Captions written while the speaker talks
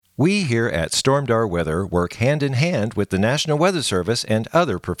We here at Stormdar Weather work hand in hand with the National Weather Service and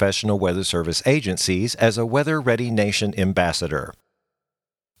other professional weather service agencies as a weather-ready nation ambassador.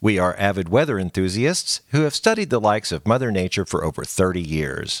 We are avid weather enthusiasts who have studied the likes of Mother Nature for over 30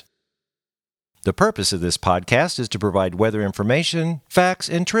 years. The purpose of this podcast is to provide weather information, facts,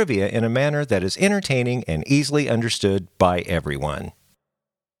 and trivia in a manner that is entertaining and easily understood by everyone.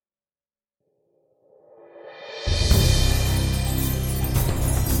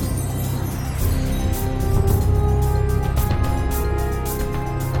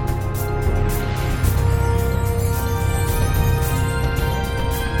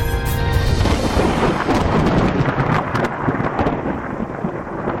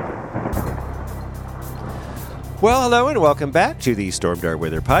 Well, hello and welcome back to the Stormdar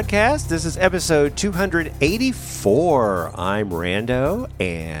Weather Podcast. This is episode 284. I'm Rando,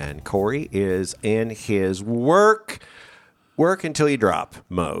 and Corey is in his work until you drop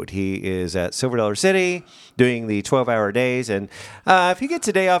mode. He is at Silver Dollar City doing the 12-hour days, and if he gets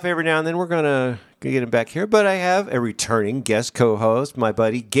a day off every now and then, we're going to get him back here. But I have a returning guest co-host, my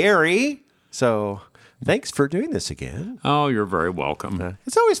buddy Gary. So thanks for doing this again. Oh, you're very welcome.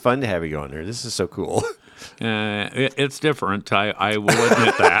 It's always fun to have you on there. This is so cool. It's different. I will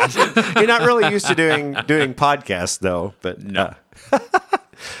admit that. You're not really used to doing podcasts, though. But no.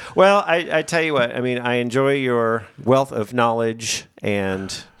 Well, I tell you what. I mean, I enjoy your wealth of knowledge,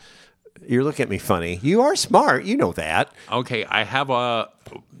 and you're looking at me funny. You are smart. You know that. Okay, I have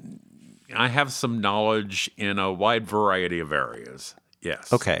some knowledge in a wide variety of areas.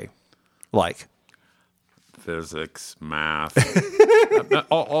 Yes. Okay. Like physics, math,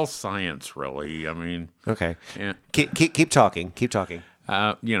 all science, really. I mean, okay. Yeah. Keep talking. Keep talking.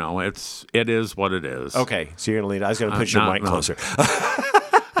 It is what it is. Okay, so you're gonna lead. I was gonna push your mic closer.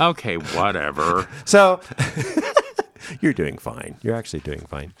 Okay, whatever. So you're doing fine. You're actually doing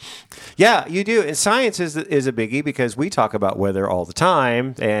fine. Yeah, you do. And science is a biggie because we talk about weather all the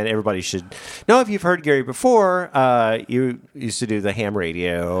time, and everybody should know. If you've heard Gary before, you used to do the ham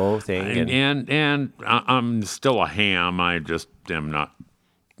radio thing, and I'm still a ham. I just am not.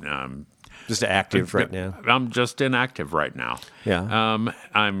 Just active right now. I'm just inactive right now. Yeah.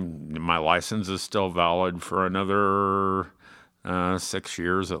 My license is still valid for another 6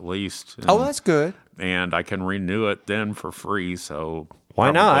 years at least. Oh, that's good. And I can renew it then for free. So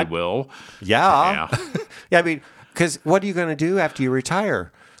why not? I will. Yeah. Yeah. I mean, because what are you going to do after you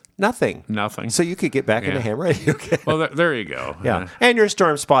retire? Nothing. So you could get back into ham radio. Okay. Well, there you go. Yeah. And you're a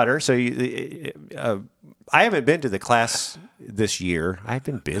storm spotter. So I haven't been to the class this year. I've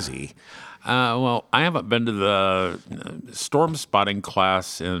been busy. Well, I haven't been to the storm spotting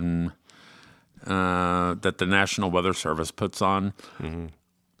class that the National Weather Service puts on. Mm-hmm.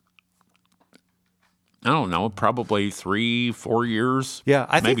 I don't know, probably 3-4 years. Yeah,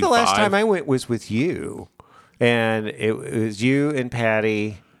 I think the last 5. time I went was with you, and it was you and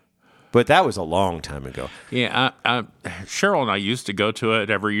Patty, but that was a long time ago. Yeah, Cheryl and I used to go to it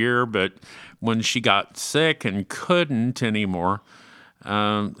every year, but when she got sick and couldn't anymore,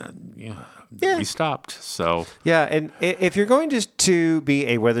 we stopped. So yeah, and if you're going to be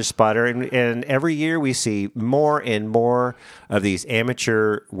a weather spotter, and every year we see more and more of these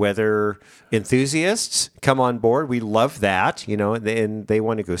amateur weather enthusiasts come on board. We love that, and they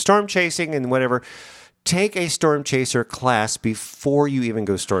want to go storm chasing and whatever. Take a storm chaser class before you even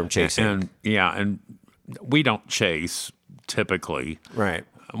go storm chasing. And we don't chase typically. Right.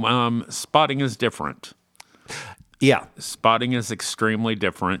 Spotting is different. Yeah. Spotting is extremely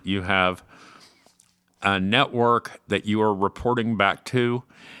different. You have a network that you are reporting back to,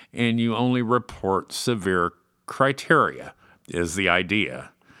 and you only report severe criteria, is the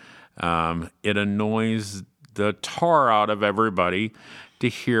idea. It annoys the tar out of everybody to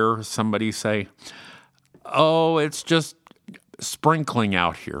hear somebody say, oh, it's just sprinkling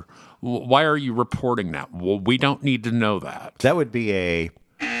out here. Why are you reporting that? Well, we don't need to know that. That would be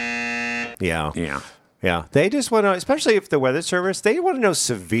Yeah. They just want to, especially if the Weather Service, they want to know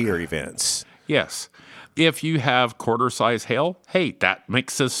severe events. Yes. If you have quarter-size hail, hey, that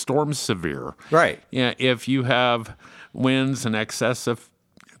makes a storm severe. Right. Yeah. If you have winds in excess of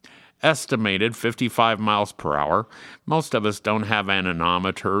estimated 55 miles per hour, most of us don't have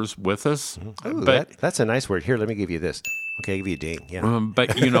anemometers with us. Ooh, but that's a nice word. Here, let me give you this. Okay, I'll give you a ding. Yeah.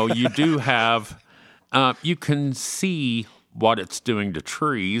 But, you do have, you can see what it's doing to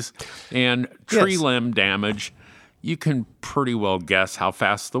trees, and tree limb damage. You can pretty well guess how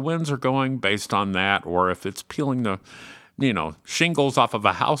fast the winds are going based on that, or if it's peeling the shingles off of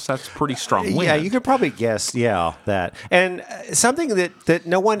a house, that's pretty strong wind. Yeah, you could probably guess, that. And something that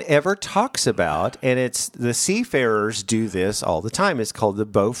no one ever talks about, and it's the seafarers do this all the time, it's called the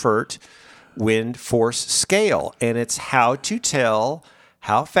Beaufort Wind Force Scale. And it's how to tell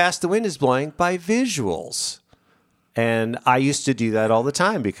how fast the wind is blowing by visuals. And I used to do that all the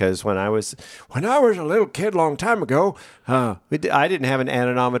time because when I was a little kid a long time ago, I didn't have an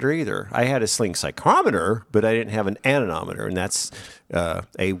anemometer either. I had a sling psychrometer, but I didn't have an anemometer, and that's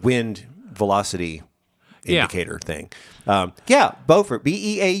a wind velocity indicator thing. Beaufort, Beaufort.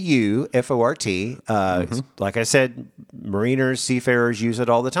 Like I said, mariners, seafarers use it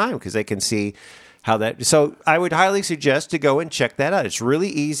all the time because they can see how that. So I would highly suggest to go and check that out. It's really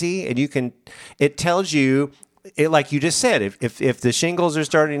easy, and it tells you. Like you just said, if the shingles are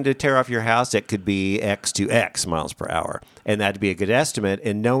starting to tear off your house, it could be X to X miles per hour. And that'd be a good estimate.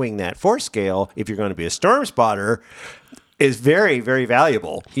 And knowing that force scale, if you're going to be a storm spotter, is very, very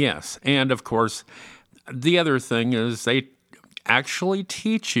valuable. Yes. And of course, the other thing is they actually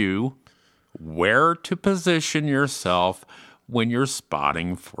teach you where to position yourself when you're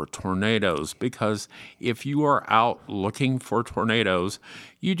spotting for tornadoes, because if you are out looking for tornadoes,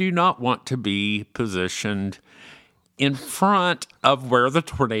 you do not want to be positioned in front of where the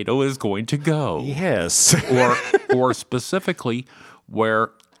tornado is going to go. Yes. or specifically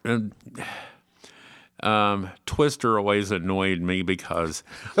where Twister always annoyed me because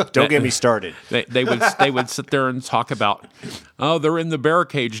don't get me started. They would sit there and talk about, oh, they're in the bear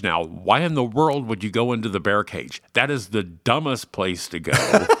cage now. Why in the world would you go into the bear cage? That is the dumbest place to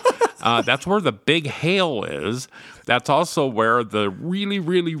go. That's where the big hail is. That's also where the really,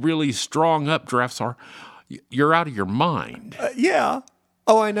 really, really strong updrafts are. You're out of your mind. Yeah.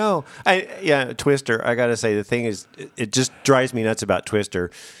 Oh, I know. Twister, I got to say, the thing is, it just drives me nuts about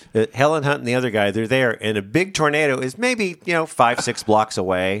Twister. Helen Hunt and the other guy, they're there, and a big tornado is maybe, 5-6 blocks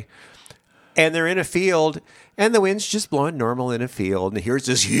away, and they're in a field, and the wind's just blowing normal in a field, and here's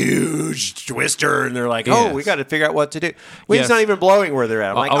this huge Twister, and they're like, oh, we got to figure out what to do. Wind's not even blowing where they're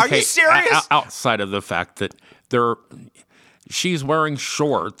at. I'm like, are you serious? Outside of the fact that she's wearing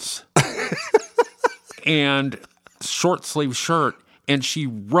shorts and short sleeve shirt, and she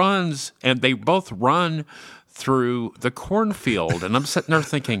runs, and they both run through the cornfield. And I'm sitting there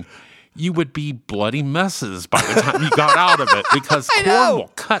thinking, you would be bloody messes by the time you got out of it because corn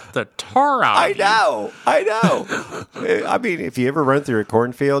will cut the tar out of you. I know. I mean, if you ever run through a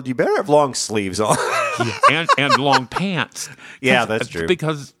cornfield, you better have long sleeves on. and long pants. Yeah, that's true.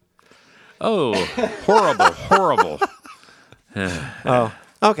 Because, horrible.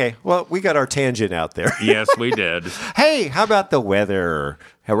 Okay, well, we got our tangent out there. Yes, we did. Hey, how about the weather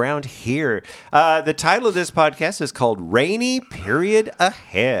around here? The title of this podcast is called Rainy Period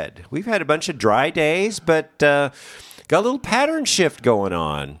Ahead. We've had a bunch of dry days, but got a little pattern shift going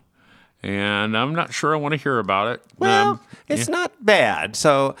on. And I'm not sure I want to hear about it. Well, it's not bad.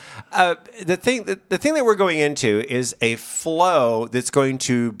 So the thing that we're going into is a flow that's going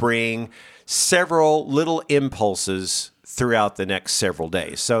to bring several little impulses throughout the next several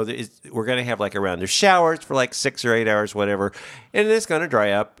days. So we're going to have like a round of showers for like 6 or 8 hours, whatever. And it's going to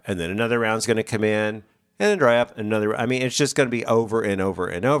dry up. And then another round's going to come in and then dry up. It's just going to be over and over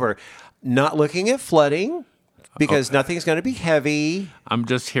and over. Not looking at flooding because nothing's going to be heavy. I'm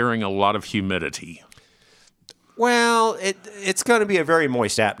just hearing a lot of humidity. Well, it's going to be a very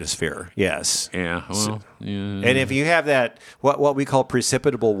moist atmosphere, yes. Yeah, well, yeah. And if you have that, what we call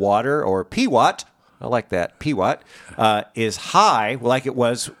precipitable water or PWAT, I like that. PWAT is high, like it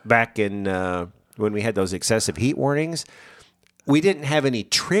was back in when we had those excessive heat warnings. We didn't have any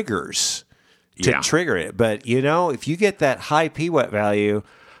triggers to trigger it. But, if you get that high PWAT value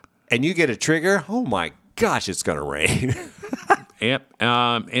and you get a trigger, oh, my gosh, it's going to rain. Yep.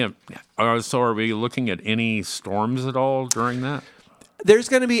 So are we looking at any storms at all during that? There's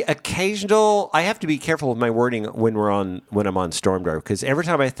going to be occasional. I have to be careful with my wording when I'm on Stormdar because every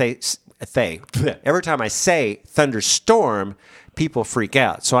time I say thunderstorm, people freak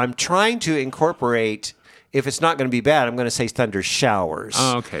out. So I'm trying to incorporate. If it's not going to be bad, I'm going to say thunder showers.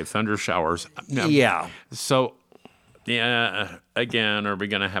 Oh, okay, thunder showers. No. Yeah. So, again, are we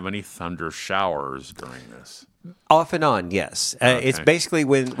going to have any thunder showers during this? Off and on, yes. Okay. It's basically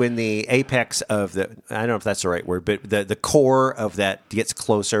when the apex of the, I don't know if that's the right word, but the core of that gets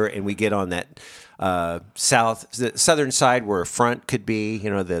closer and we get on that the southern side where a front could be, the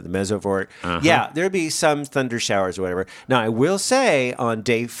mesovort. Uh-huh. Yeah, there'll be some thunder showers or whatever. Now, I will say on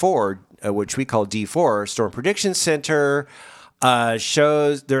day 4, which we call D4, Storm Prediction Center,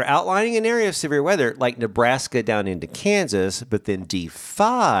 shows they're outlining an area of severe weather like Nebraska down into Kansas, but then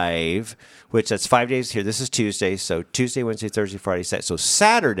D5, which that's 5 days here. This is Tuesday, so Tuesday, Wednesday, Thursday, Friday, Saturday. So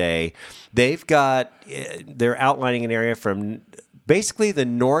Saturday, they're outlining an area from basically the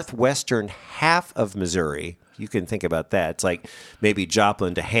northwestern half of Missouri. You can think about that. It's like maybe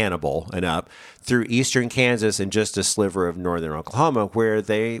Joplin to Hannibal and up through eastern Kansas and just a sliver of northern Oklahoma where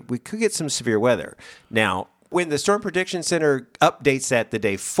we could get some severe weather. Now, when the Storm Prediction Center updates that the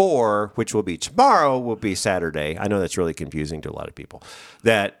day 4, which will be tomorrow, will be Saturday. I know that's really confusing to a lot of people.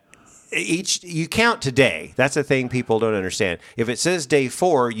 That you count today. That's a thing people don't understand. If it says day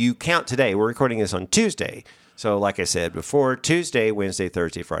 4, you count today. We're recording this on Tuesday. So like I said before, Tuesday, Wednesday,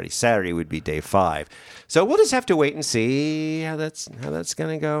 Thursday, Friday, Saturday would be day 5. So we'll just have to wait and see how that's going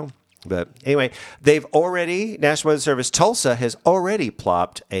to go. But anyway, National Weather Service Tulsa has already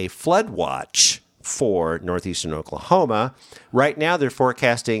plopped a flood watch for northeastern Oklahoma. Right now, they're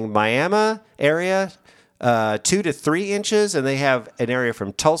forecasting Miami area 2 to 3 inches, and they have an area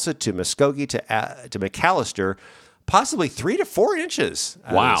from Tulsa to Muskogee to McAllister, possibly 3 to 4 inches.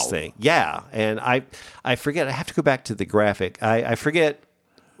 Wow. This thing. Yeah, and I forget. I have to go back to the graphic. I forget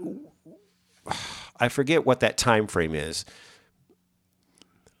what that time frame is.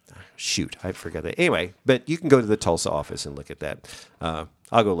 Shoot, I forgot that. Anyway, but you can go to the Tulsa office and look at that.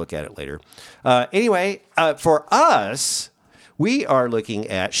 I'll go look at it later. Anyway, for us, we are looking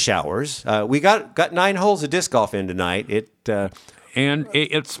at showers. We got 9 holes of disc golf in tonight. It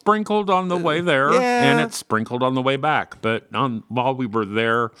sprinkled on the way there, and it sprinkled on the way back. But while we were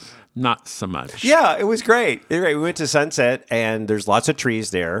there, not so much. Yeah, it was great. We went to Sunset, and there's lots of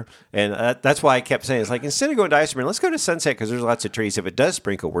trees there. And that's why I kept saying, it's like, instead of going to Iceberg, let's go to Sunset because there's lots of trees. If it does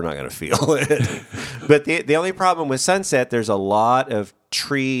sprinkle, we're not going to feel it. But the only problem with Sunset, there's a lot of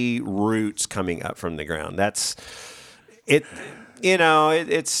tree roots coming up from the ground. That's it.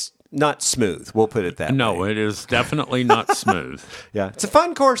 It's not smooth. We'll put it that way. No, it is definitely not smooth. Yeah, it's a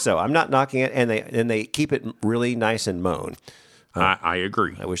fun course though. I'm not knocking it, and they keep it really nice and mown. I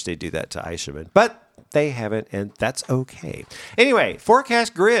agree. I wish they'd do that to Aishaman, but they haven't, and that's okay. Anyway,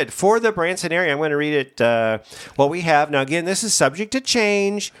 forecast grid for the Branson area. I'm going to read it. What we have now. Again, this is subject to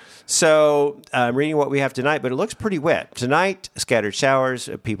change, so I'm reading what we have tonight. But it looks pretty wet tonight. Scattered showers.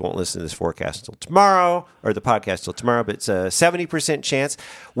 People won't listen to this forecast until tomorrow, or the podcast till tomorrow. But it's a 70% chance.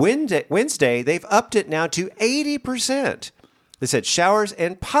 Wednesday, they've upped it now to 80%. They said showers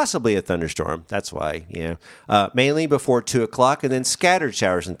and possibly a thunderstorm. That's why, mainly before 2 o'clock, and then scattered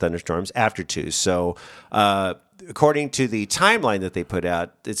showers and thunderstorms after 2. So according to the timeline that they put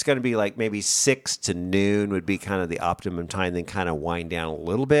out, it's going to be like maybe 6 to noon would be kind of the optimum time, then kind of wind down a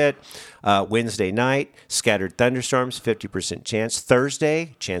little bit. Wednesday night, scattered thunderstorms, 50% chance.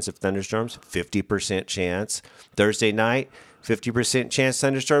 Thursday, chance of thunderstorms, 50% chance. Thursday night, 50% chance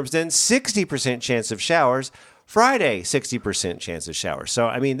thunderstorms, then 60% chance of showers. Friday, 60% chance of showers. So,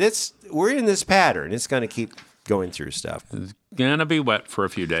 I mean, we're in this pattern. It's going to keep going through stuff. It's going to be wet for a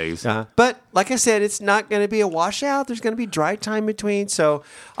few days. But like I said, it's not going to be a washout. There's going to be dry time between. So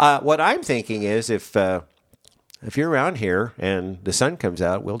what I'm thinking is if you're around here and the sun comes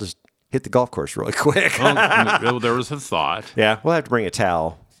out, we'll just hit the golf course really quick. Well, there was a thought. Yeah, we'll have to bring a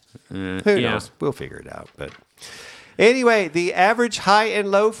towel. Who knows? We'll figure it out. But anyway, the average high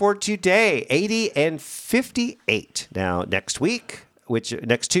and low for today, 80 and 58. Now, next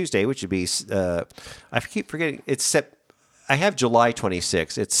Tuesday, which would be, I keep forgetting, I have July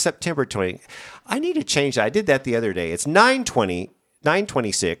 26th. It's September 20. I need to change that. I did that the other day. It's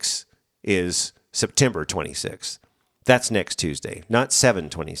 9/26 is September 26th. That's next Tuesday, not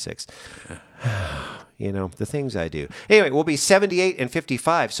 7/26. The things I do. Anyway, we'll be 78 and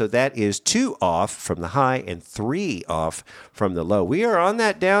 55, so that is 2 off from the high and 3 off from the low. We are on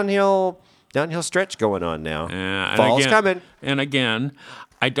that downhill stretch going on now. Fall's coming. And again,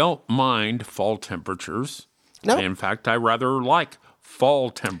 I don't mind fall temperatures. No. In fact, I rather like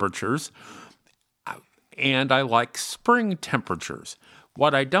fall temperatures, and I like spring temperatures.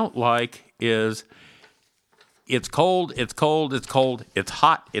 What I don't like is it's cold, it's cold, it's cold, it's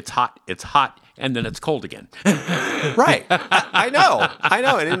hot, it's hot, it's hot, and then it's cold again. Right. I know.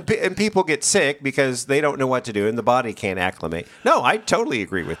 And people get sick because they don't know what to do and the body can't acclimate. No, I totally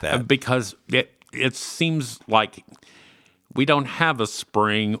agree with that. Because it seems like we don't have a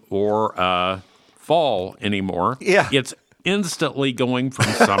spring or a fall anymore. Yeah. It's instantly going from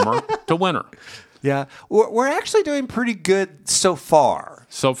summer to winter. Yeah. We're actually doing pretty good so far.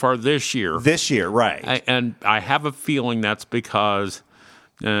 So far this year. Right. And I have a feeling that's because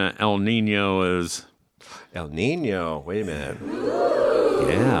El Nino is... El Nino. Wait a minute.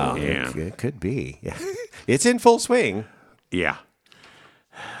 Yeah. It could be. Yeah. It's in full swing. Yeah.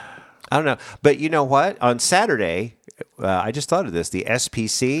 I don't know. But you know what? On Saturday, I just thought of this. The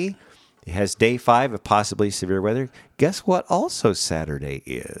SPC has day 5 of possibly severe weather. Guess what also Saturday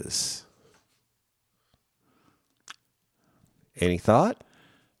is? Any thought?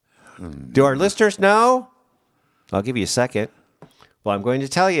 Do our listeners know? I'll give you a second. Well, I'm going to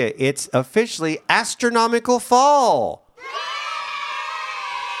tell you, it's officially astronomical fall.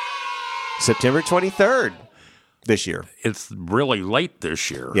 September 23rd this year. It's really late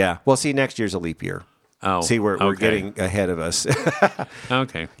this year. Yeah. Well, see, next year's a leap year. Oh, see, we're okay. getting ahead of us.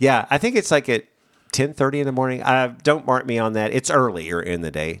 Okay. Yeah, I think it's like at 10:30 in the morning. Don't mark me on that. It's earlier in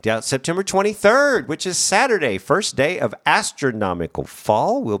the day. Yeah, September 23rd, which is Saturday, first day of astronomical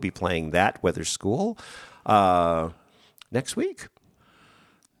fall. We'll be playing that weather school next week.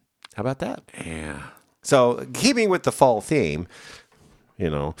 How about that? Yeah. So keeping with the fall theme,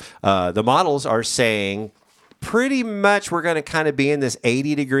 the models are saying pretty much we're going to kind of be in this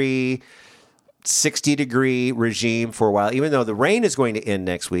 80-degree, 60-degree regime for a while, even though the rain is going to end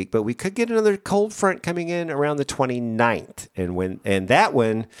next week. But we could get another cold front coming in around the 29th. And that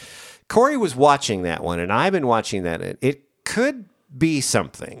one, Corey was watching that one, and I've been watching that. It could be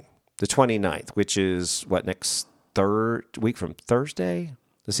something, the 29th, which is, next week from Thursday?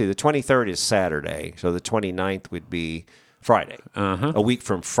 Let's see, the 23rd is Saturday, so the 29th would be Friday, a week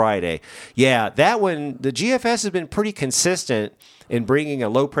from Friday. Yeah, that one, the GFS has been pretty consistent in bringing a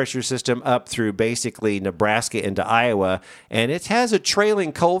low-pressure system up through basically Nebraska into Iowa, and it has a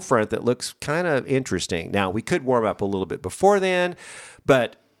trailing cold front that looks kind of interesting. Now, we could warm up a little bit before then,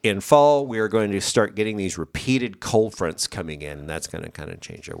 but in fall, we are going to start getting these repeated cold fronts coming in, and that's going to kind of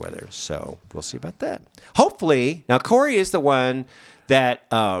change our weather. So we'll see about that. Hopefully, now Corey is the one that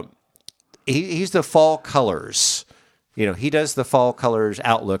he's the fall colors. He does the fall colors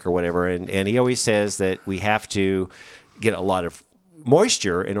outlook or whatever, and he always says that we have to get a lot of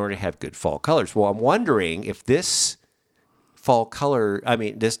moisture in order to have good fall colors. Well, I'm wondering if this fall color,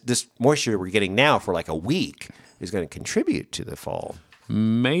 this moisture we're getting now for like a week is going to contribute to the fall.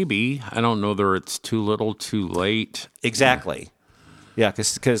 Maybe. I don't know whether it's too little, too late. Exactly. Yeah,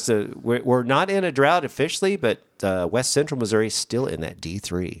 because we're not in a drought officially, but West Central Missouri is still in that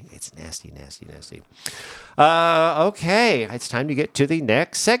D3. It's nasty, nasty, nasty. Okay, it's time to get to the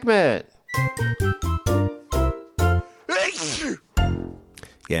next segment.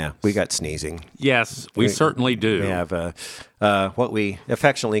 Yeah, we got sneezing. Yes, we certainly do. We have what we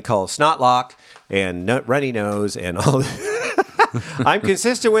affectionately call snot lock and runny nose and all. I'm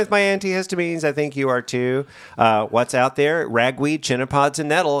consistent with my antihistamines. I think you are too. What's out there? Ragweed, chinnopods, and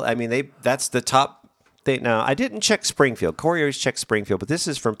nettle. That's the top thing. Now, I didn't check Springfield. Corey always checks Springfield, but this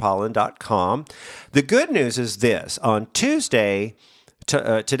is from pollen.com. The good news is this. On Tuesday,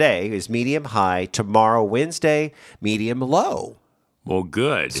 today is medium high. Tomorrow, Wednesday, medium low. Well,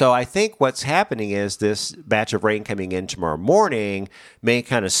 good. So I think what's happening is this batch of rain coming in tomorrow morning may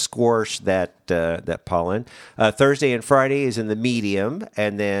kind of squash that pollen. Thursday and Friday is in the medium,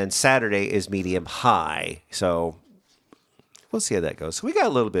 and then Saturday is medium high. So we'll see how that goes. So we got a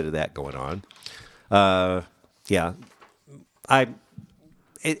little bit of that going on. Yeah,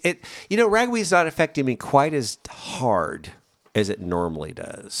 ragweed's not affecting me quite as hard as it normally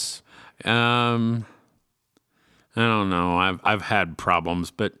does. I don't know. I've had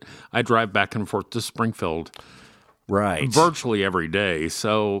problems, but I drive back and forth to Springfield, right, virtually every day.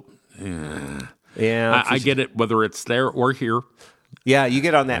 So, yeah, I get it whether it's there or here. Yeah, you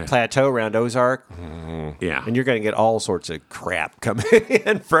get on that plateau around Ozark, yeah, and you're going to get all sorts of crap coming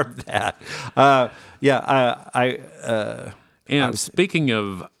in from that. And speaking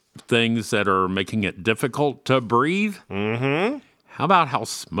of things that are making it difficult to breathe, how about how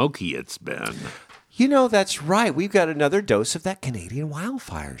smoky it's been? That's right. We've got another dose of that Canadian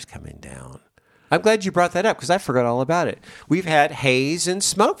wildfires coming down. I'm glad you brought that up because I forgot all about it. We've had haze and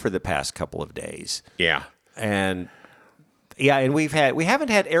smoke for the past couple of days. Yeah. And we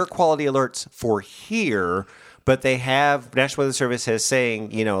haven't had air quality alerts for here, but they have, National Weather Service has saying,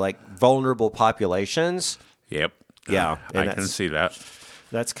 like vulnerable populations. Yep. Yeah. I can see that.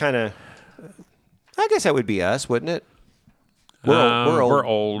 That's kind of, I guess that would be us, wouldn't it? We're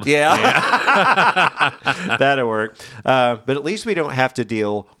old. Yeah. That'll work. But at least we don't have to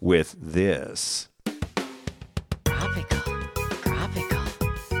deal with this. Tropical.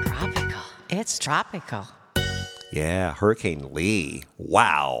 It's tropical. Yeah, Hurricane Lee.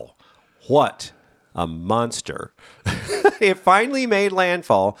 Wow. What a monster. It finally made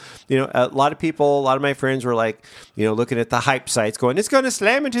landfall. A lot of my friends were like, looking at the hype sites going, it's going to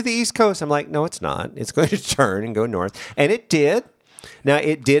slam into the East Coast. I'm like, no, it's not. It's going to turn and go north. And it did. Now,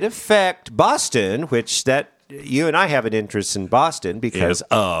 it did affect Boston, which that you and I have an interest in Boston because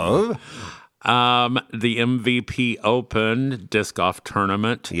of the MVP Open disc golf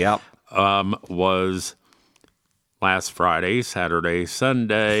tournament. Yep. Was last Friday, Saturday,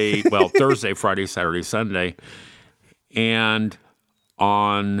 Sunday. Well, Thursday, Friday, Saturday, Sunday. And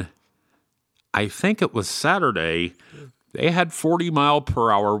on, I think it was Saturday, they had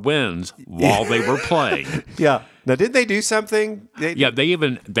 40-mile-per-hour winds while they were playing. Yeah. Now, did they do something? They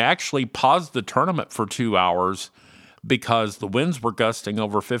actually paused the tournament for 2 hours because the winds were gusting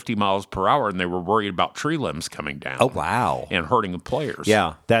over 50 miles per hour, and they were worried about tree limbs coming down. Oh, wow. And hurting the players.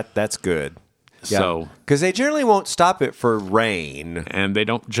 Yeah, that's good. Yeah. So, because they generally won't stop it for rain. And they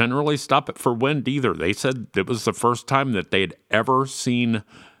don't generally stop it for wind either. They said it was the first time that they'd ever seen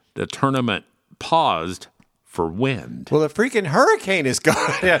the tournament paused for wind. Well, a freaking hurricane is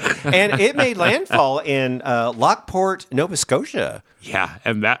gone. And it made landfall in Lockport, Nova Scotia. Yeah,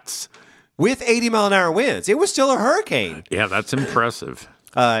 and that's... with 80-mile-an-hour winds. It was still a hurricane. Yeah, that's impressive.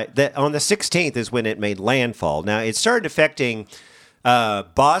 That on the 16th is when it made landfall. Now, it started affecting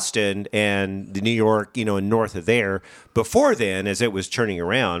Boston and the New York, and north of there before then as it was turning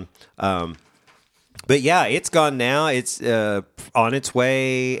around. But yeah, it's gone now. It's on its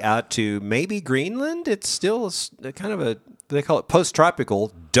way out to maybe Greenland. It's still kind of they call it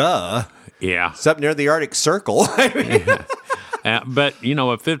post-tropical. Duh. Yeah. It's up near the Arctic Circle. But,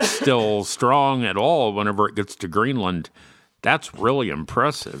 if it's still strong at all whenever it gets to Greenland, that's really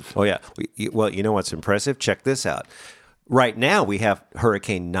impressive. Oh, yeah. Well, you know what's impressive? Check this out. Right now, we have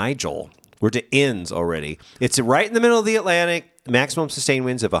Hurricane Nigel. We're to ends already. It's right in the middle of the Atlantic, maximum sustained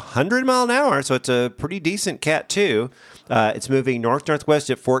winds of 100 mile an hour, so it's a pretty decent Cat 2. It's moving north-northwest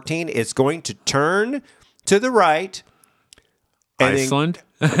at 14. It's going to turn to the right. Iceland?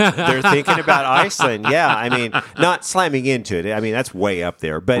 They're thinking about Iceland. Yeah, I mean, not slamming into it. I mean, that's way up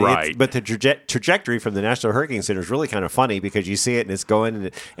there. But right. But the trajectory from the National Hurricane Center is really kind of funny because you see it and it's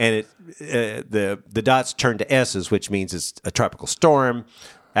going and the dots turn to S's, which means it's a tropical storm.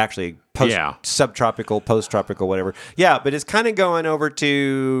 Actually, subtropical, post-tropical, whatever. Yeah, but it's kind of going over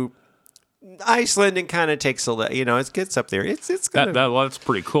to Iceland and kind of takes a, it gets up there. It's gonna... that's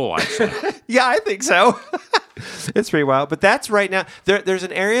pretty cool, actually. Yeah, I think so. It's pretty wild. But that's right now. There's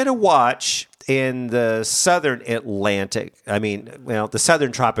an area to watch in the southern Atlantic. I mean, the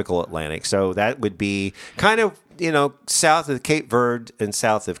southern tropical Atlantic. So that would be kind of, south of Cape Verde and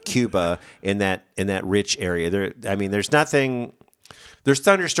south of Cuba in that rich area. There's nothing. There's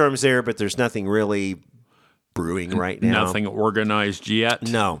thunderstorms there, but there's nothing really brewing right now. Nothing organized yet?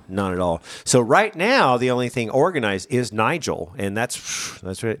 No, not at all. So right now, the only thing organized is Nigel, and that's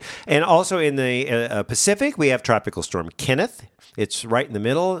right. And also in the Pacific, we have Tropical Storm Kenneth. It's right in the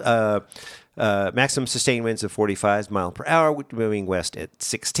middle. Maximum sustained winds of 45 miles per hour, moving west at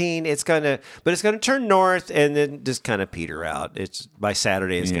 16. It's going to turn north and then just kind of peter out. By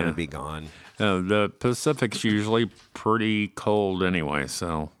Saturday, it's going to be gone. The Pacific's usually pretty cold anyway,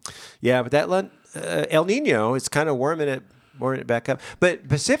 so. Yeah, but that El Nino, it's kind of warming it back up. But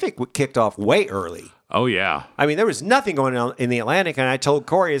Pacific kicked off way early. Oh, yeah. I mean, there was nothing going on in the Atlantic, and I told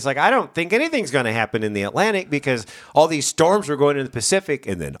Corey, it's like, I don't think anything's going to happen in the Atlantic because all these storms were going in the Pacific,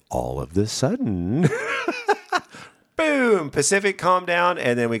 and then all of a sudden, boom, Pacific calmed down,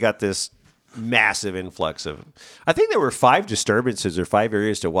 and then we got this massive influx of, I think there were 5 disturbances or 5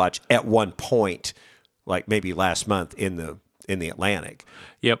 areas to watch at one point, like maybe last month in the Atlantic.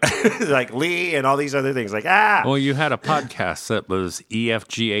 Yep. Like Lee and all these other things. Well, you had a podcast that was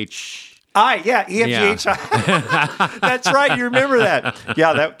EFGH. EFGH. Yeah. That's right. You remember that.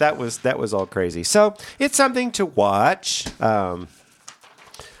 Yeah, that was all crazy. So it's something to watch.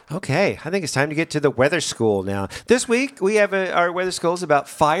 Okay, I think it's time to get to the weather school now. This week, we have our weather school is about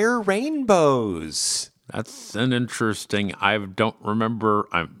fire rainbows. That's an interesting. I don't remember.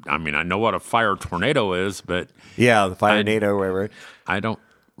 I mean, I know what a fire tornado is, but yeah, the fire tornado, whatever. I don't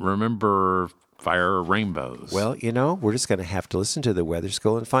remember fire rainbows. Well, we're just going to have to listen to the weather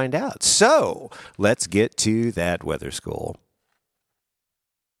school and find out. So let's get to that weather school.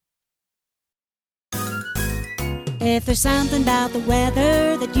 If there's something about the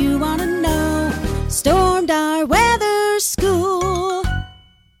weather that you want to know, Stormdar Weather School.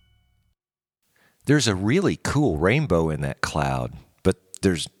 There's a really cool rainbow in that cloud, but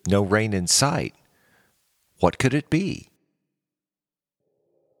there's no rain in sight. What could it be?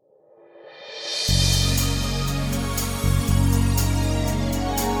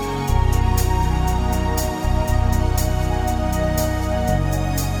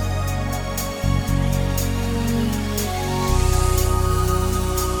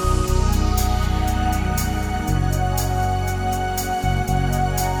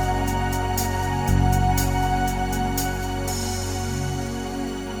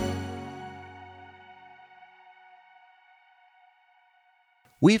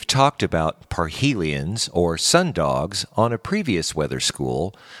 We've talked about parhelions or sundogs on a previous weather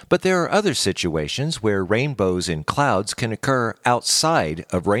school, but there are other situations where rainbows in clouds can occur outside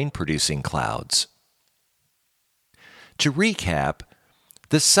of rain-producing clouds. To recap,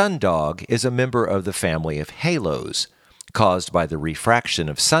 the sundog is a member of the family of halos, caused by the refraction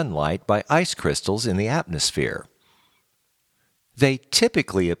of sunlight by ice crystals in the atmosphere. They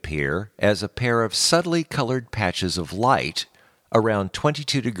typically appear as a pair of subtly colored patches of light around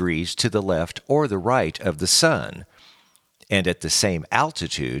 22 degrees to the left or the right of the sun, and at the same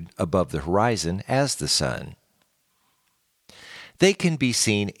altitude above the horizon as the sun. They can be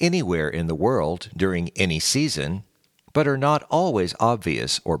seen anywhere in the world during any season, but are not always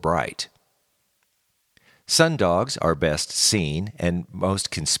obvious or bright. Sundogs are best seen and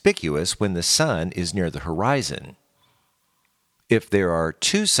most conspicuous when the sun is near the horizon. If there are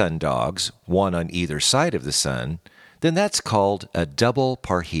two sundogs, one on either side of the sun, then that's called a double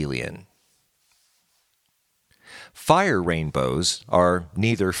parhelion. Fire rainbows are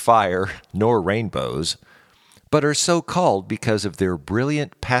neither fire nor rainbows, but are so called because of their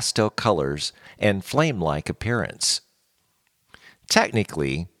brilliant pastel colors and flame-like appearance.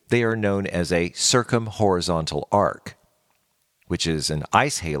 Technically, they are known as a circumhorizontal arc, which is an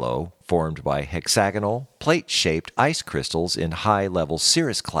ice halo formed by hexagonal, plate-shaped ice crystals in high-level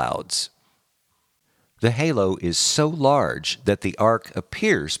cirrus clouds. The halo is so large that the arc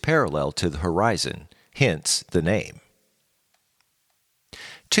appears parallel to the horizon, hence the name.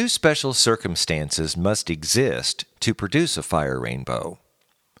 Two special circumstances must exist to produce a fire rainbow.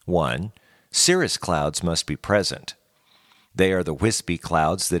 1. Cirrus clouds must be present. They are the wispy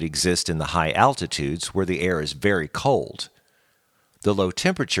clouds that exist in the high altitudes where the air is very cold. The low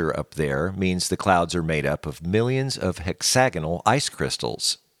temperature up there means the clouds are made up of millions of hexagonal ice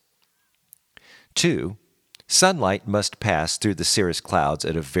crystals. 2. Sunlight must pass through the cirrus clouds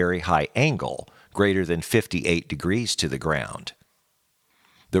at a very high angle, greater than 58 degrees to the ground.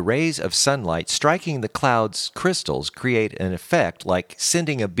 The rays of sunlight striking the cloud's crystals create an effect like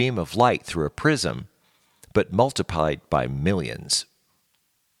sending a beam of light through a prism, but multiplied by millions.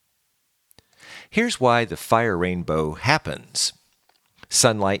 Here's why the fire rainbow happens.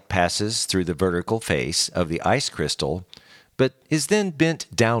 Sunlight passes through the vertical face of the ice crystal, but is then bent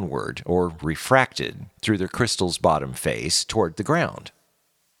downward or refracted through the crystal's bottom face toward the ground.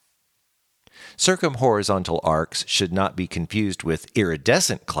 Circumhorizontal arcs should not be confused with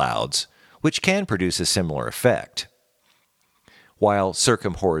iridescent clouds, which can produce a similar effect. While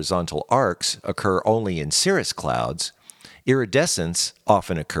circumhorizontal arcs occur only in cirrus clouds, iridescence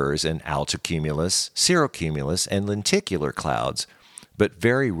often occurs in altocumulus, cirrocumulus, and lenticular clouds, but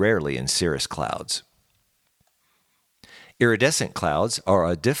very rarely in cirrus clouds. Iridescent clouds are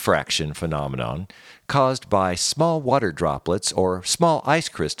a diffraction phenomenon caused by small water droplets or small ice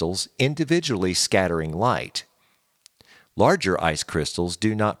crystals individually scattering light. Larger ice crystals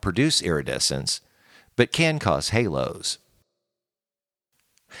do not produce iridescence, but can cause halos.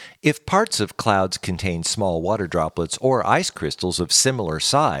 If parts of clouds contain small water droplets or ice crystals of similar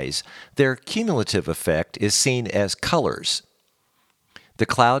size, their cumulative effect is seen as colors. The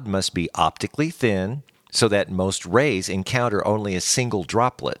cloud must be optically thin so that most rays encounter only a single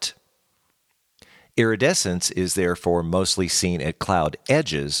droplet. Iridescence is therefore mostly seen at cloud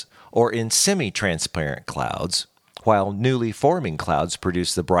edges or in semi-transparent clouds, while newly forming clouds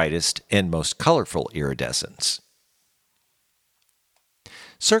produce the brightest and most colorful iridescence.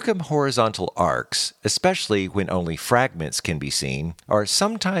 Circumhorizontal arcs, especially when only fragments can be seen, are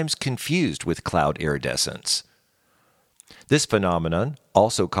sometimes confused with cloud iridescence. This phenomenon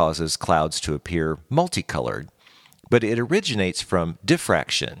also causes clouds to appear multicolored, but it originates from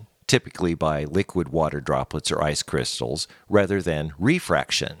diffraction, typically by liquid water droplets or ice crystals, rather than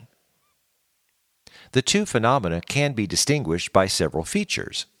refraction. The two phenomena can be distinguished by several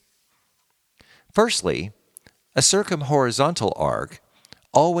features. Firstly, a circumhorizontal arc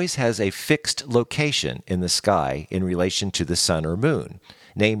always has a fixed location in the sky in relation to the sun or moon,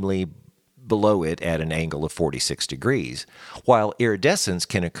 namely below it at an angle of 46 degrees, while iridescence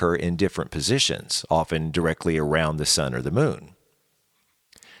can occur in different positions, often directly around the sun or the moon.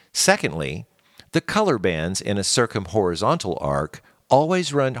 Secondly, the color bands in a circumhorizontal arc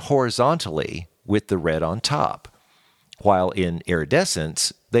always run horizontally with the red on top, while in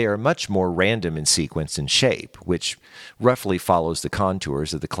iridescence, they are much more random in sequence and shape, which roughly follows the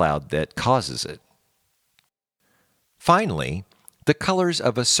contours of the cloud that causes it. Finally, the colors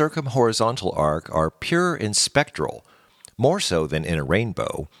of a circumhorizontal arc are pure and spectral, more so than in a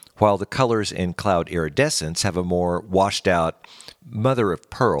rainbow, while the colors in cloud iridescence have a more washed-out,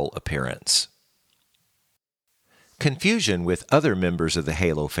 mother-of-pearl appearance. Confusion with other members of the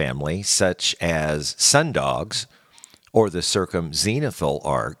halo family, such as sundogs or the circumzenithal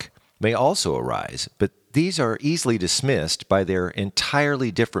arc, may also arise, but these are easily dismissed by their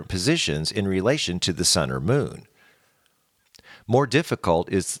entirely different positions in relation to the sun or moon. More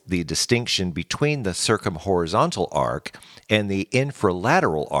difficult is the distinction between the circumhorizontal arc and the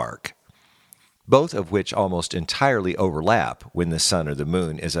infralateral arc, both of which almost entirely overlap when the sun or the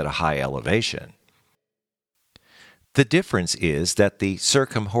moon is at a high elevation. The difference is that the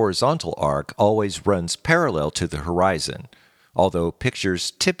circumhorizontal arc always runs parallel to the horizon, although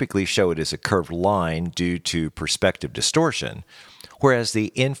pictures typically show it as a curved line due to perspective distortion, whereas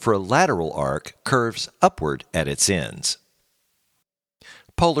the infralateral arc curves upward at its ends.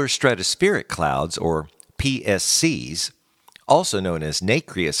 Polar stratospheric clouds, or PSCs, also known as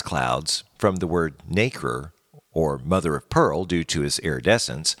nacreous clouds, from the word nacre, or mother of pearl due to its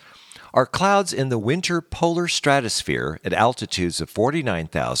iridescence, are clouds in the winter polar stratosphere at altitudes of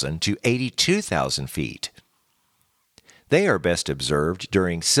 49,000 to 82,000 feet. They are best observed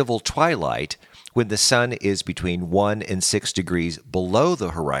during civil twilight when the sun is between 1 and 6 degrees below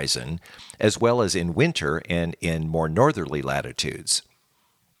the horizon, as well as in winter and in more northerly latitudes.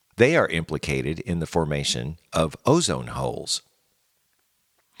 They are implicated in the formation of ozone holes.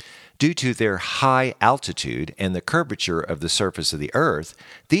 Due to their high altitude and the curvature of the surface of the Earth,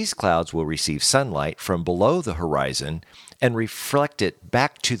 these clouds will receive sunlight from below the horizon and reflect it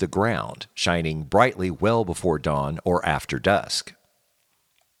back to the ground, shining brightly well before dawn or after dusk.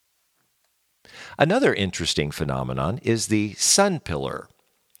 Another interesting phenomenon is the sun pillar.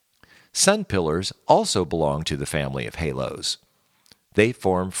 Sun pillars also belong to the family of halos. They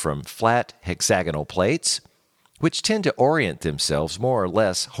form from flat hexagonal plates, which tend to orient themselves more or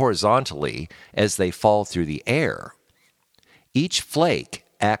less horizontally as they fall through the air. Each flake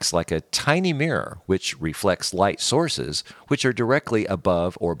acts like a tiny mirror which reflects light sources which are directly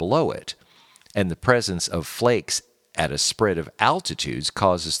above or below it, and the presence of flakes at a spread of altitudes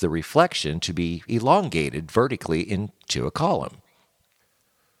causes the reflection to be elongated vertically into a column.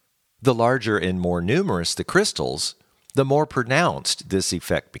 The larger and more numerous the crystals, the more pronounced this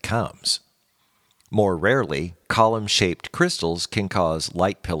effect becomes. More rarely, column-shaped crystals can cause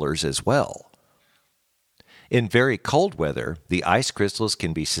light pillars as well. In very cold weather, the ice crystals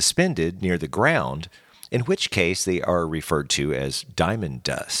can be suspended near the ground, in which case they are referred to as diamond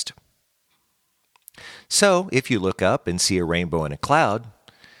dust. So, if you look up and see a rainbow in a cloud,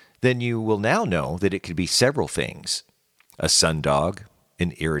 then you will now know that it could be several things: a sundog,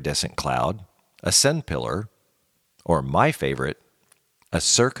 an iridescent cloud, a sun pillar, or my favorite, a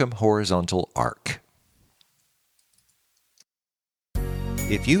circumhorizontal arc.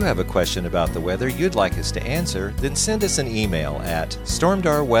 If you have a question about the weather you'd like us to answer, then send us an email at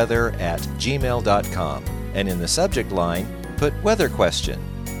stormdarweather@gmail.com, and in the subject line, put weather question.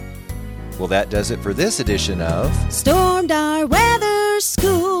 Well, that does it for this edition of Stormdar Weather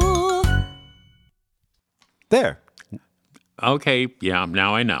School. There. Okay, yeah,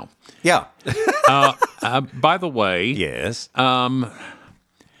 now I know. Yeah. By the way, Yes.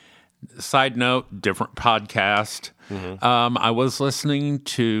 Side note, different podcast. I was listening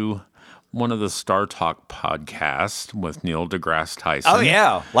to one of the Star Talk podcasts with Neil deGrasse Tyson. Oh,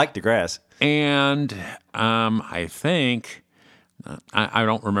 yeah. Like DeGrasse. And I think, I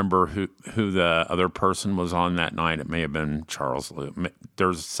don't remember who the other person was on that night. It may have been Charles Liu.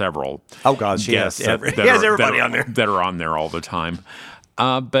 There's several. Oh, gosh, yes. He has everybody on there. That are on there all the time.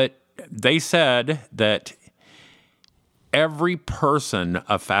 But they said that every person,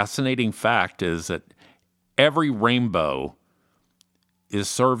 a fascinating fact is that every rainbow is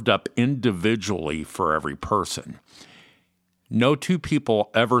served up individually for every person. No two people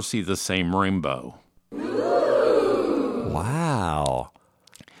ever see the same rainbow. Wow.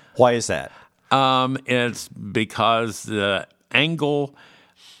 Why is that? It's because the angle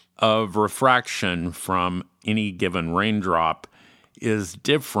of refraction from any given raindrop is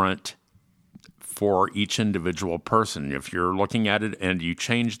different for each individual person. If you're looking at it and you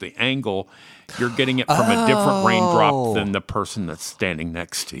change the angle, you're getting it from a different raindrop than the person that's standing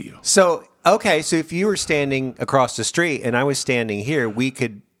next to you. So, okay, so if you were standing across the street and I was standing here,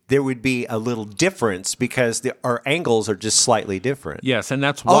 there would be a little difference because our angles are just slightly different. Yes, and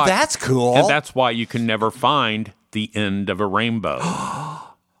that's why. Oh, that's cool. And that's why you can never find the end of a rainbow.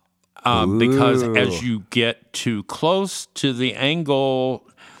 Because as you get too close to the angle,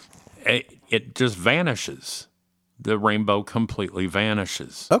 it just vanishes. The rainbow completely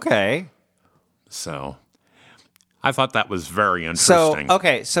vanishes. Okay. So I thought that was very interesting.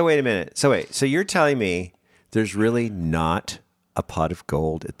 So wait a minute. So you're telling me there's really not a pot of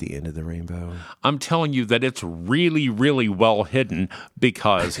gold at the end of the rainbow? I'm telling you that it's really, really well hidden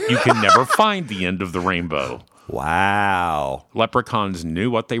because you can never find the end of the rainbow. Wow. Leprechauns knew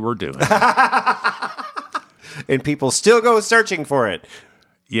what they were doing. And people still go searching for it.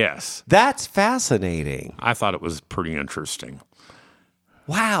 Yes. That's fascinating. I thought it was pretty interesting.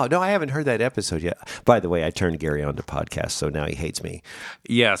 Wow. No, I haven't heard that episode yet. By the way, I turned Gary on to podcasts, so now he hates me.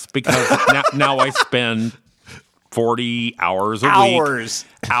 Yes, because now I spend 40 hours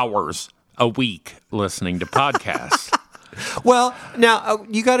a week listening to podcasts. Well, now,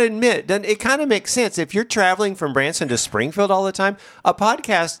 you got to admit, it kind of makes sense. If you're traveling from Branson to Springfield all the time, a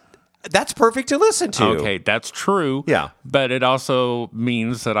podcast, that's perfect to listen to. Okay, that's true. Yeah. But it also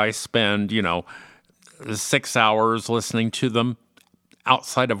means that I spend, 6 hours listening to them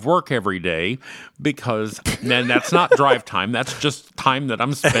outside of work every day because then that's not drive time. That's just time that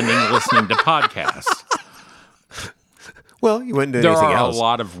I'm spending listening to podcasts. Well, you wouldn't do There anything are else. a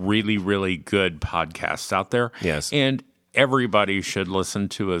lot of really, really good podcasts out there. Yes. And everybody should listen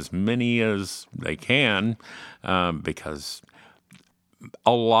to as many as they can because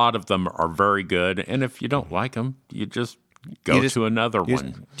a lot of them are very good. And if you don't like them, you just go to another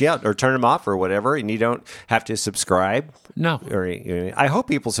one. Or turn them off or whatever, and you don't have to subscribe. No. I hope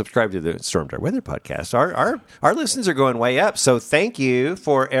people subscribe to the Stormdar Weather Podcast. Our listens are going way up, so thank you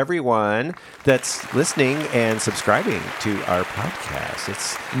for everyone that's listening and subscribing to our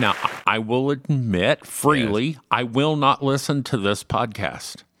podcast. Now, I will admit freely, I will not listen to this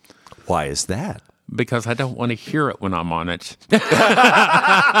podcast. Why is that? Because I don't want to hear it when I'm on it.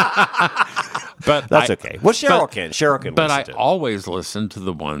 But That's okay. Well, Cheryl can. Cheryl can But listen I to it. always listen to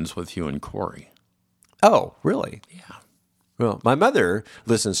the ones with you and Corey. Oh, really? Yeah. Well, my mother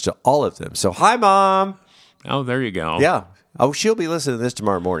listens to all of them. So, hi, Mom. Oh, there you go. Yeah. Oh, she'll be listening to this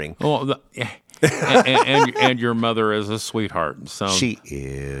tomorrow morning. Well, and your mother is a sweetheart. So She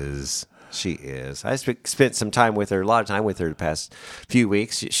is. She is. I spent some time with her, a lot of time with her the past few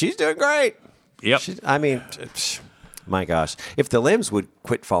weeks. She's doing great. Yep. My gosh. If the limbs would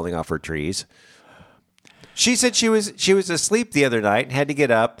quit falling off her trees. She said she was asleep the other night and had to get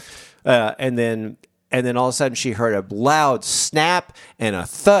up, and then all of a sudden she heard a loud snap and a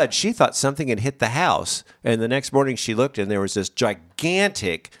thud. She thought something had hit the house, and the next morning she looked and there was this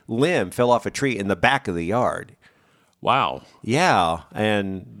gigantic limb fell off a tree in the back of the yard. Wow. Yeah,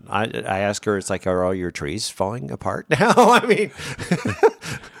 and I asked her, it's like, are all your trees falling apart now? I mean,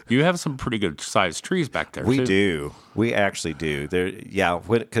 You have some pretty good sized trees back there. we too. do. We actually do.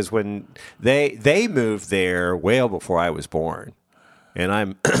 Because when they moved there well before I was born, and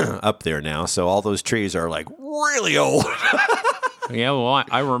I'm up there now, so all those trees are like really old. Yeah, well,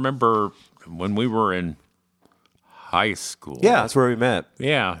 I remember when we were in high school. Yeah, that's where we met.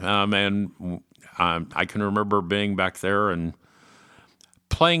 Yeah, and I can remember being back there and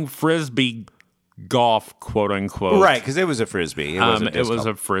playing frisbee golf, quote unquote. Right, because it was a frisbee. It was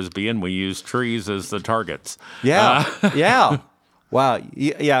a frisbee, and we used trees as the targets. Yeah, yeah. Wow.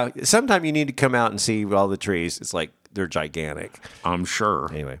 Yeah. Sometime you need to come out and see all the trees. It's like they're gigantic. I'm sure.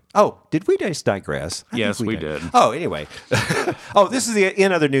 Anyway. Oh, did we just digress? I Yes, think we did. Oh, anyway. Oh, this is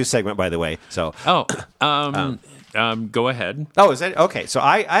another news segment, by the way. So. Go ahead. Oh, is that okay? So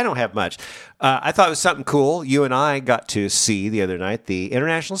I don't have much. I thought it was something cool. You and I got to see the other night the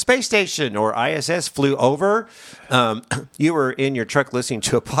International Space Station, or ISS, flew over. You were in your truck listening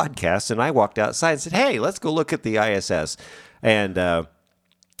to a podcast, and I walked outside and said, "Hey, let's go look at the ISS." And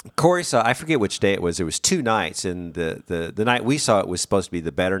Corey saw, I forget which day it was. There was 2 nights, and the night we saw it was supposed to be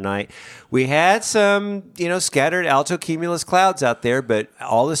the better night. We had some, scattered altocumulus clouds out there, but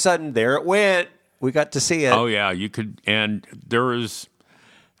all of a sudden, there it went. We got to see it. Oh yeah, you could, and there is,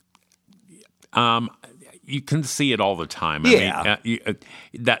 you can see it all the time. Yeah. I mean,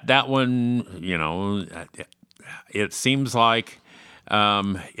 that one, it seems like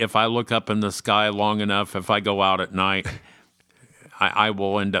if I look up in the sky long enough, if I go out at night, I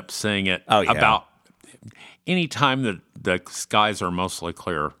will end up seeing it. Oh, yeah. About any time that the skies are mostly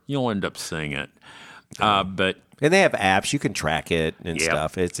clear, you'll end up seeing it. But And they have apps. You can track it and Yep.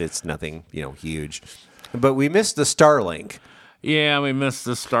 stuff. It's nothing, huge. But we missed the Starlink. yeah, we missed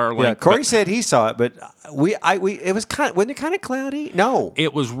the Starlink. Yeah, Corey but said he saw it, but it was wasn't it kind of cloudy? No.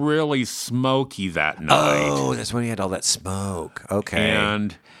 it was really smoky that night. Oh, that's when he had all that smoke. Okay.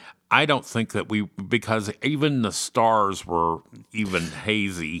 And I don't think that because even the stars were even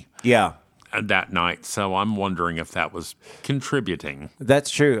hazy Yeah. that night. So I'm wondering if that was contributing. That's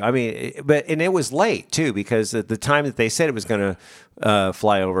true. I mean, and it was late too, because at the time that they said it was going to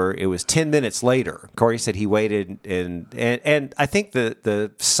fly over, it was 10 minutes later. Corey said he waited, and I think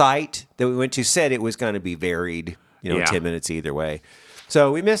the site that we went to said it was going to be varied. Yeah. 10 minutes either way.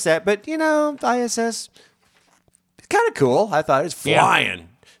 So we missed that. But, the ISS, kind of cool. I thought it was flying.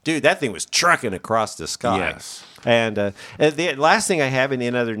 Dude, that thing was trucking across the sky. Yes. And the last thing I have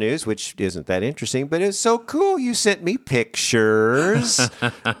in other news, which isn't that interesting, but it's so cool. You sent me pictures.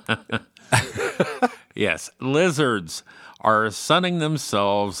 Yes. Lizards are sunning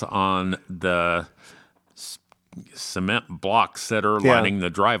themselves on the cement blocks that are lining the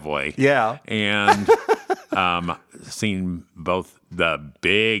driveway. Yeah. And seen both the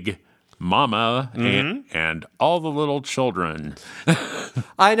big mama and all the little children.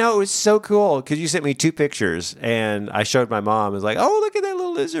 I know, it was so cool because you sent me 2 pictures and I showed my mom. I was like, oh, look at that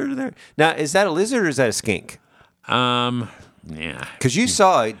little lizard there. Now, is that a lizard or is that a skink? Yeah. Because you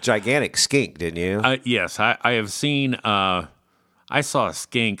saw a gigantic skink, didn't you? Yes, I have seen, I saw a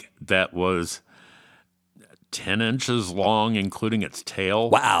skink that was 10 inches long, including its tail.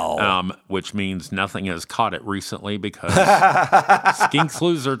 Wow. Which means nothing has caught it recently because skinks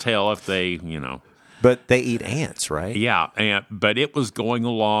lose their tail if they, But they eat ants, right? Yeah, but it was going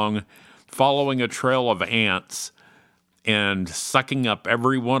along, following a trail of ants and sucking up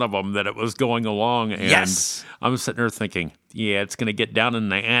every one of them that it was going along. And Yes. I was sitting there thinking, yeah, it's going to get down in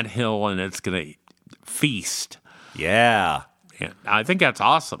the anthill and it's going to feast. Yeah. And I think that's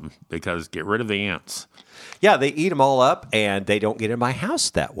awesome because get rid of the ants. Yeah, they eat them all up and they don't get in my house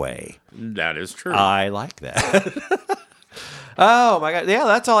that way. That is true. I like that. Oh, my God. Yeah,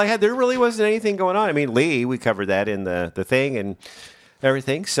 that's all I had. There really wasn't anything going on. I mean, Lee, we covered that in the thing and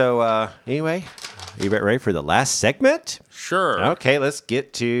everything. So anyway, are you ready for the last segment? Sure. Okay, let's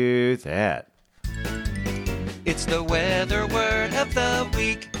get to that. It's the weather word of the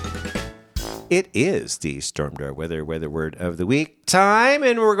week. It is the Stormdar weather word of the week time,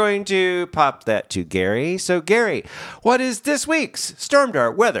 and we're going to pop that to Gary. So, Gary, what is this week's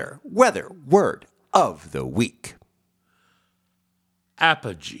Stormdar weather word of the week?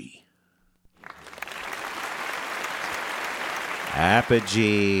 Apogee.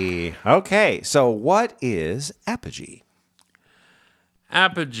 Apogee. Okay, so what is apogee?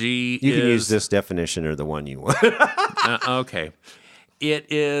 Apogee You is... can use this definition or the one you want. Okay. It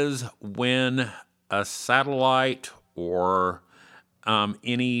is when a satellite or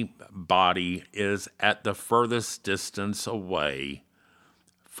any body is at the furthest distance away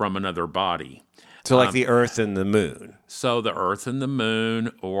from another body. So like the Earth and the Moon. So the Earth and the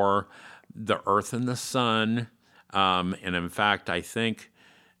Moon or the Earth and the Sun. And in fact, I think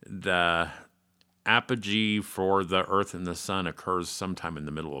the apogee for the Earth and the Sun occurs sometime in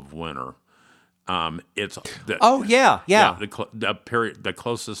the middle of winter. It's the, the period, the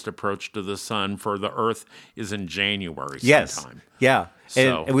closest approach to the sun for the Earth is in January sometime. Yeah.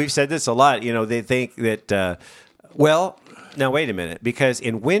 So, and we've said this a lot. They think that, now wait a minute, because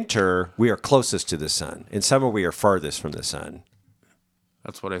in winter we are closest to the sun. In summer we are farthest from the sun.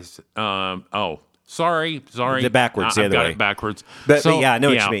 That's what I said. Sorry. The backwards, the I've other got way. it backwards. But yeah, I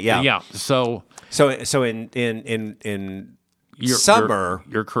know what you mean. Yeah. Yeah. So in summer,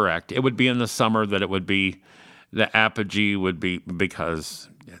 you're correct. It would be in the summer that it would be the apogee would be because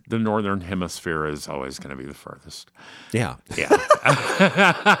the northern hemisphere is always going to be the furthest. Yeah.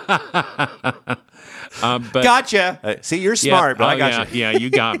 But, gotcha. See, you're smart, but I got you. Yeah,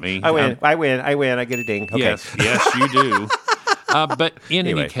 you got me. I win. I get a ding. Okay. Yes, you do. But in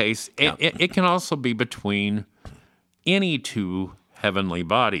Anyway, any case, it can also be between any two heavenly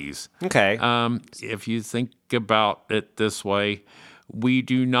bodies. Okay. If you think about it this way, we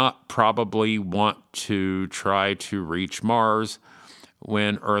do not probably want to try to reach Mars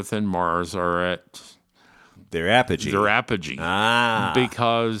when Earth and Mars are at Their apogee.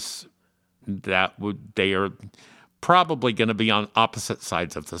 Because they are probably going to be on opposite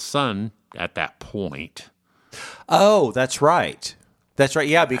sides of the sun at that point. Oh, that's right.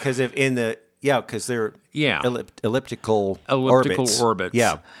 Yeah, because because they're elliptical orbits.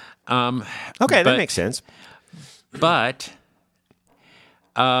 Yeah. Okay, that makes sense. But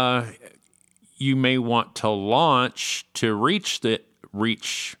you may want to launch to reach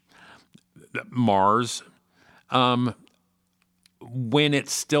Mars when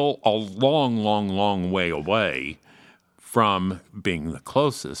it's still a long way away from being the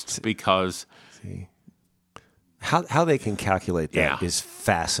closest, because how they can calculate that is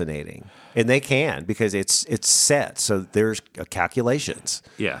fascinating. And they can, because it's set, so there's calculations.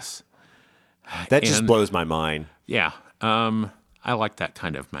 Yes. That just blows my mind. Yeah. I like that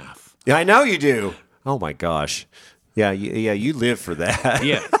kind of math. Yeah, I know you do. Oh my gosh. Yeah, you live for that.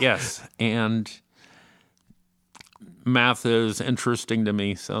 Yes. And math is interesting to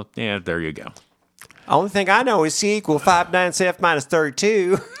me, so yeah, there you go. Only thing I know is C = 5 9 F minus 32.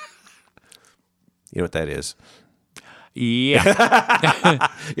 You know what that is? Yeah.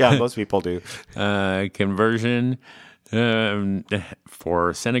 Yeah, most people do. Conversion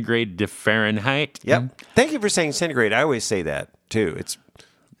for centigrade to Fahrenheit. Yep. Thank you for saying centigrade. I always say that too.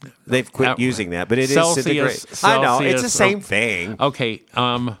 They've quit using that, but it is centigrade. I know it's the same thing. Okay.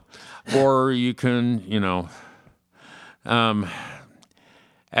 Or you can,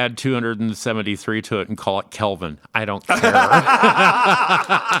 add 273 to it and call it Kelvin. I don't care.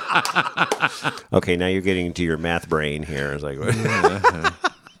 Okay, now you're getting to your math brain here. It's like,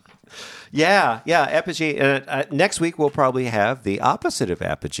 yeah, apogee. Next week we'll probably have the opposite of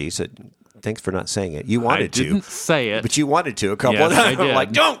apogee. So thanks for not saying it. You wanted to. I didn't say it. But you wanted to a couple of times. I'm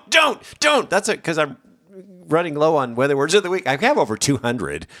like, don't. That's it, because I'm running low on weather words of the week. I have over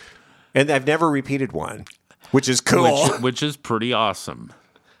 200, and I've never repeated one, which is cool. Which is pretty awesome.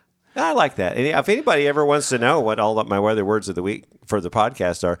 I like that. And if anybody ever wants to know what all of my weather words of the week for the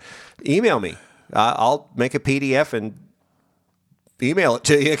podcast are, email me. I'll make a PDF and email it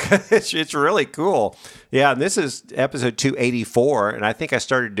to you. It's really cool. Yeah, and this is episode 284, and I think I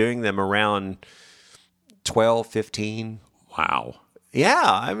started doing them around 12, 15. Wow. Yeah,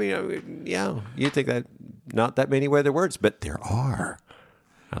 I mean, yeah, you'd think that not that many weather words, but there are.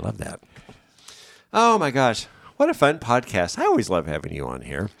 I love that. Oh, my gosh. What a fun podcast. I always love having you on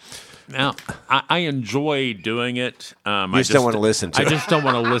here. Now, I enjoy doing it. You just don't want to listen to it. I just don't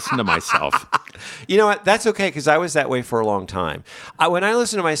want to listen to myself. You know what? That's okay, because I was that way for a long time. When I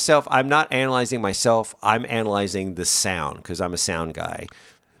listen to myself, I'm not analyzing myself. I'm analyzing the sound, because I'm a sound guy,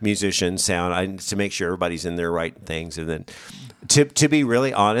 musician, sound, to make sure everybody's in their right things. And then to be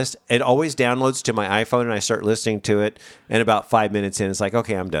really honest, it always downloads to my iPhone, and I start listening to it, and about 5 minutes in, it's like,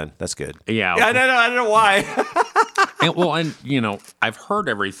 okay, I'm done. That's good. Yeah. I don't know why. I've heard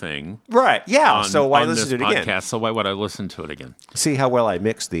everything. Right. Yeah. So why listen to it podcast, again? So why would I listen to it again? See how well I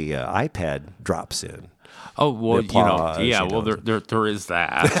mix the iPad drops in. Oh, well, applause, there is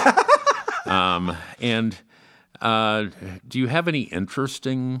that. Do you have any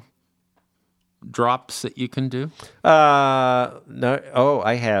interesting drops that you can do? No. Oh,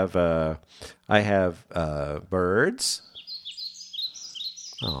 I have birds.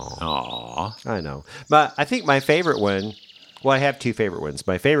 Oh, I know. But I think my favorite one, well, I have two favorite ones.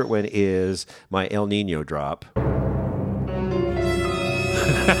 My favorite one is my El Nino drop.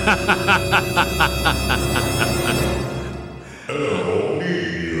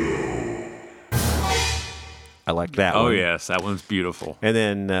 I like that one. Oh, yes. That one's beautiful. And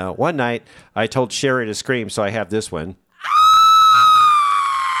then one night, I told Sherry to scream, so I have this one.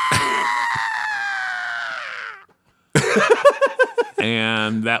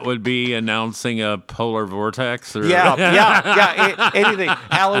 And that would be announcing a polar vortex? Or? Yeah. Anything.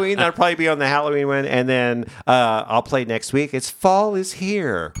 Halloween, that'll probably be on the Halloween one. And then I'll play next week. It's Fall is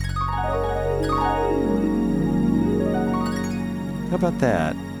Here. How about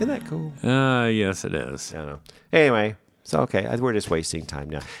that? Isn't that cool? Yes, it is. I don't know. Anyway, so okay, we're just wasting time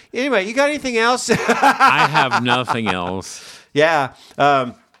now. Anyway, you got anything else? I have nothing else. Yeah.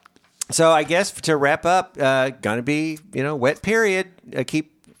 So I guess to wrap up, gonna be wet period.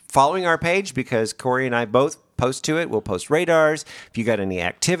 Keep following our page, because Corey and I both post to it. We'll post radars. If you got any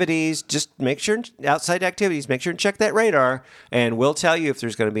activities, just make sure outside activities. Make sure and check that radar, and we'll tell you if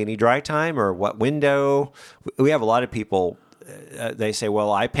there's going to be any dry time or what window. We have a lot of people. They say,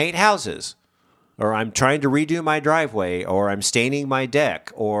 "Well, I paint houses." Or I'm trying to redo my driveway, or I'm staining my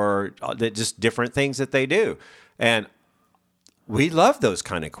deck, or just different things that they do. And we love those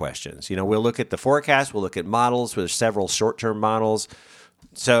kind of questions. We'll look at the forecast. We'll look at models. There's several short-term models.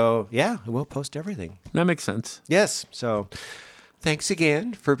 So, yeah, we'll post everything. That makes sense. Yes. So, thanks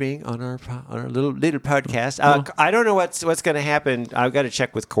again for being on our little podcast. I don't know what's going to happen. I've got to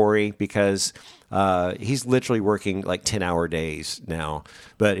check with Corey, because he's literally working like 10-hour days now.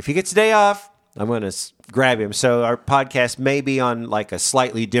 But if he gets a day off, I'm going to grab him. So our podcast may be on like a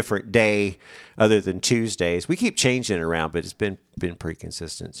slightly different day other than Tuesdays. We keep changing it around, but it's been pretty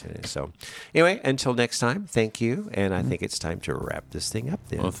consistent today. So anyway, until next time, thank you. And I think it's time to wrap this thing up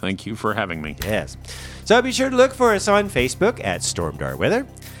then. Well, thank you for having me. Yes. So be sure to look for us on Facebook at Stormdar Weather.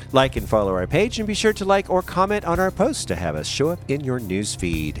 Like and follow our page, and be sure to like or comment on our posts to have us show up in your news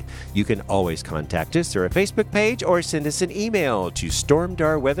feed. You can always contact us through our Facebook page or send us an email to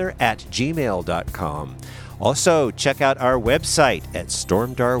stormdarweather@gmail.com. Also, check out our website at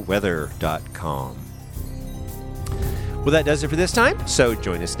stormdarweather.com. Well, that does it for this time, so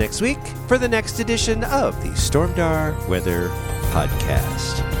join us next week for the next edition of the Stormdar Weather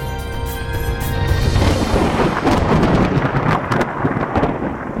Podcast.